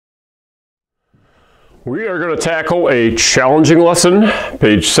We are going to tackle a challenging lesson,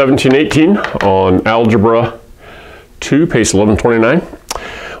 page 1718 on Algebra 2, page 1129.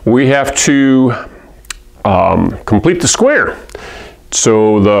 We have to complete the square.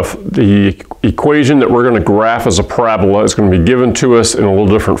 So the equation that we're going to graph as a parabola is going to be given to us in a little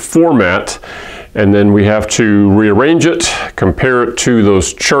different format. And then we have to rearrange it, compare it to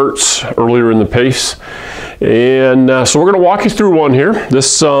those charts earlier in the piece. And so we're going to walk you through one here.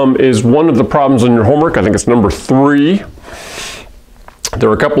 This is one of the problems in your homework. I think it's number 3. There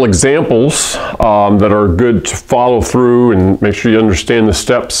are a couple examples that are good to follow through and make sure you understand the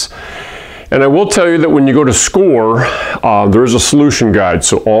steps. And I will tell you that when you go to score, there is a solution guide.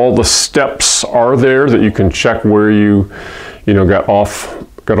 So all the steps are there that you can check where you got off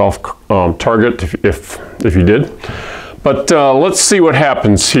target if you did. But let's see what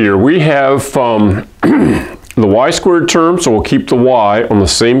happens here. We have the y squared term, so we'll keep the y on the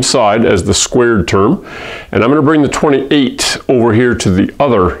same side as the squared term. And I'm going to bring the 28 over here to the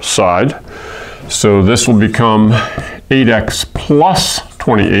other side. So this will become 8x plus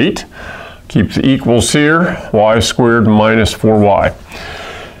 28. Keep the equals here, y squared minus 4y.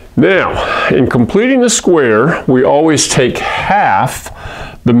 Now, in completing the square, we always take half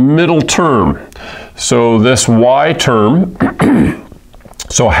the middle term. So this y term,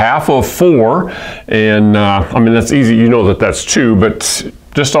 so half of 4, and I mean that's easy, you know that that's 2, but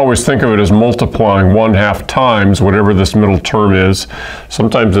just always think of it as multiplying 1/2 times whatever this middle term is.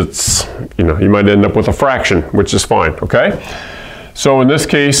 Sometimes it's, you might end up with a fraction, which is fine, okay? So in this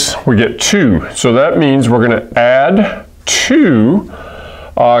case, we get 2. So that means we're going to add 2,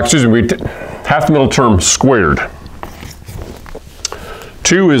 half the middle term squared.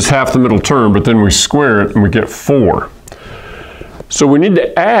 2 is half the middle term, but then we square it and we get 4. So we need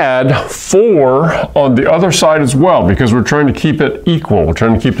to add 4 on the other side as well because we're trying to keep it equal. We're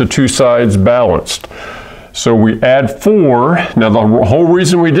trying to keep the two sides balanced. So we add 4. Now the whole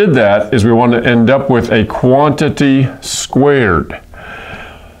reason we did that is we want to end up with a quantity squared.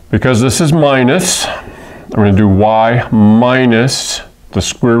 Because this is minus, I'm going to do y minus the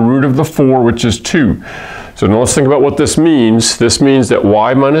square root of the 4, which is 2. So now let's think about what this means. This means that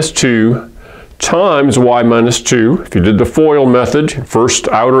y minus 2 times y minus 2, if you did the FOIL method, first,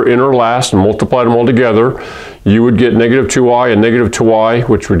 outer, inner, last, and multiplied them all together, you would get negative 2y and negative 2y,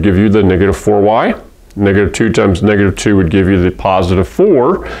 which would give you the negative 4y. Negative 2 times negative 2 would give you the positive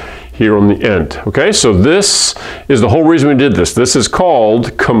 4 here on the end. Okay, so this is the whole reason we did this. This is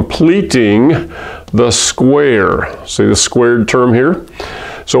called completing the square. See the squared term here?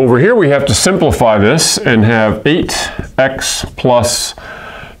 So over here we have to simplify this and have 8x plus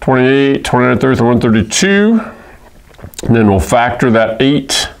 28, 29, 30, 132. And then we'll factor that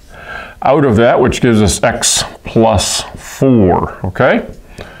 8 out of that, which gives us x plus 4, okay?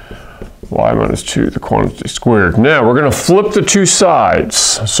 Y minus 2, the quantity squared. Now we're going to flip the two sides.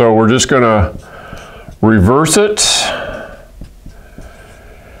 So we're just going to reverse it.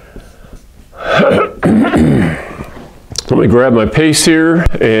 Let me grab my pace here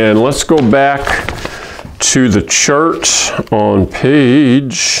and let's go back to the chart on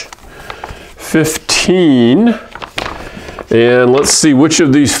page 15. And let's see which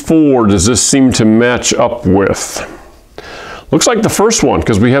of these 4 does this seem to match up with. Looks like the first one,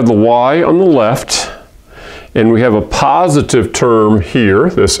 because we have the y on the left, and we have a positive term here.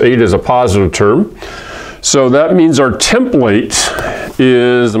 This 8 is a positive term. So that means our template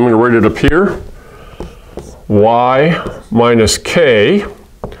is, I'm going to write it up here, y minus k,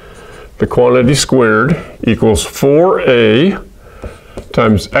 the quantity squared, equals 4a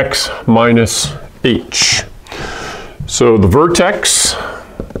times x minus h. So the vertex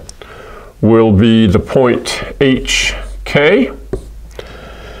will be the point hk.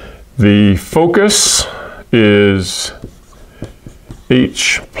 The focus is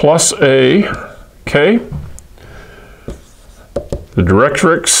h plus a k. The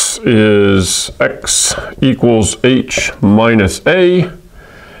directrix is x equals h minus a.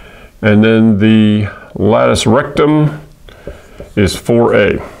 And then the latus rectum is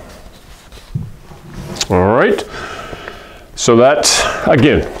 4a. All right. So that,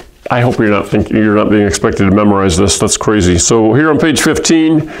 again, I hope you're not being expected to memorize this. That's crazy. So here on page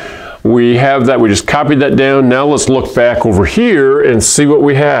 15, we have that. We just copied that down. Now let's look back over here and see what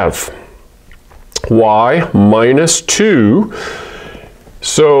we have. Y minus 2.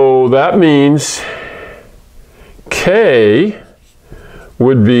 So that means k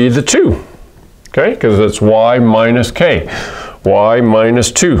would be the 2. Okay, because it's y minus k. Y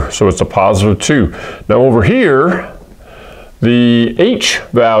minus 2. So it's a positive 2. Now over here, the h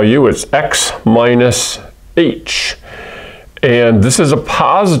value is x minus h. And this is a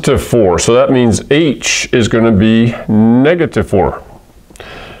positive 4, so that means h is going to be negative 4.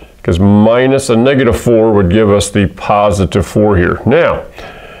 Because minus a negative 4 would give us the positive 4 here. Now,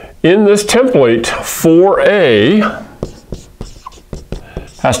 in this template, 4a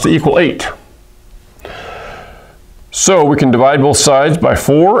has to equal 8. So we can divide both sides by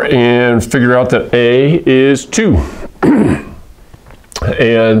 4 and figure out that a is 2.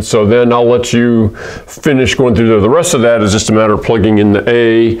 And so then I'll let you finish going through the rest of that. Is just a matter of plugging in the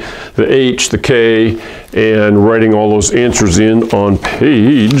a, the h, the k, and writing all those answers in on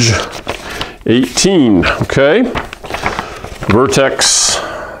page 18, okay? Vertex,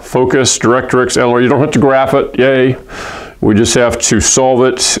 focus, directrix, LR. You don't have to graph it, yay. We just have to solve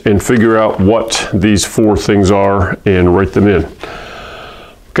it and figure out what these 4 things are and write them in.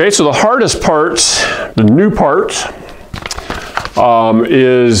 Okay, so the hardest part, the new part,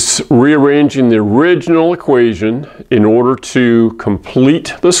 is rearranging the original equation in order to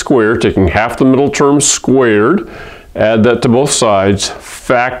complete the square, taking half the middle term squared, add that to both sides,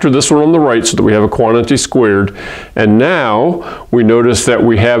 factor this one on the right so that we have a quantity squared, and now we notice that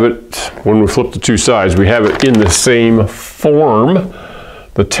we have it, when we flip the two sides, we have it in the same form,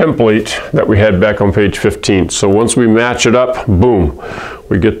 the template that we had back on page 15. So once we match it up, boom,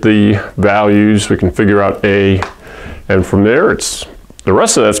 we get the values, we can figure out a, and from there, the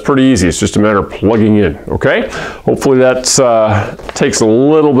rest of that's pretty easy. It's just a matter of plugging in, okay? Hopefully that takes a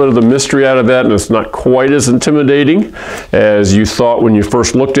little bit of the mystery out of that, and it's not quite as intimidating as you thought when you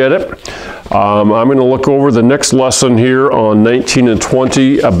first looked at it. I'm going to look over the next lesson here on 19 and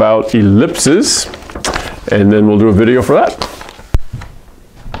 20 about ellipses, and then we'll do a video for that.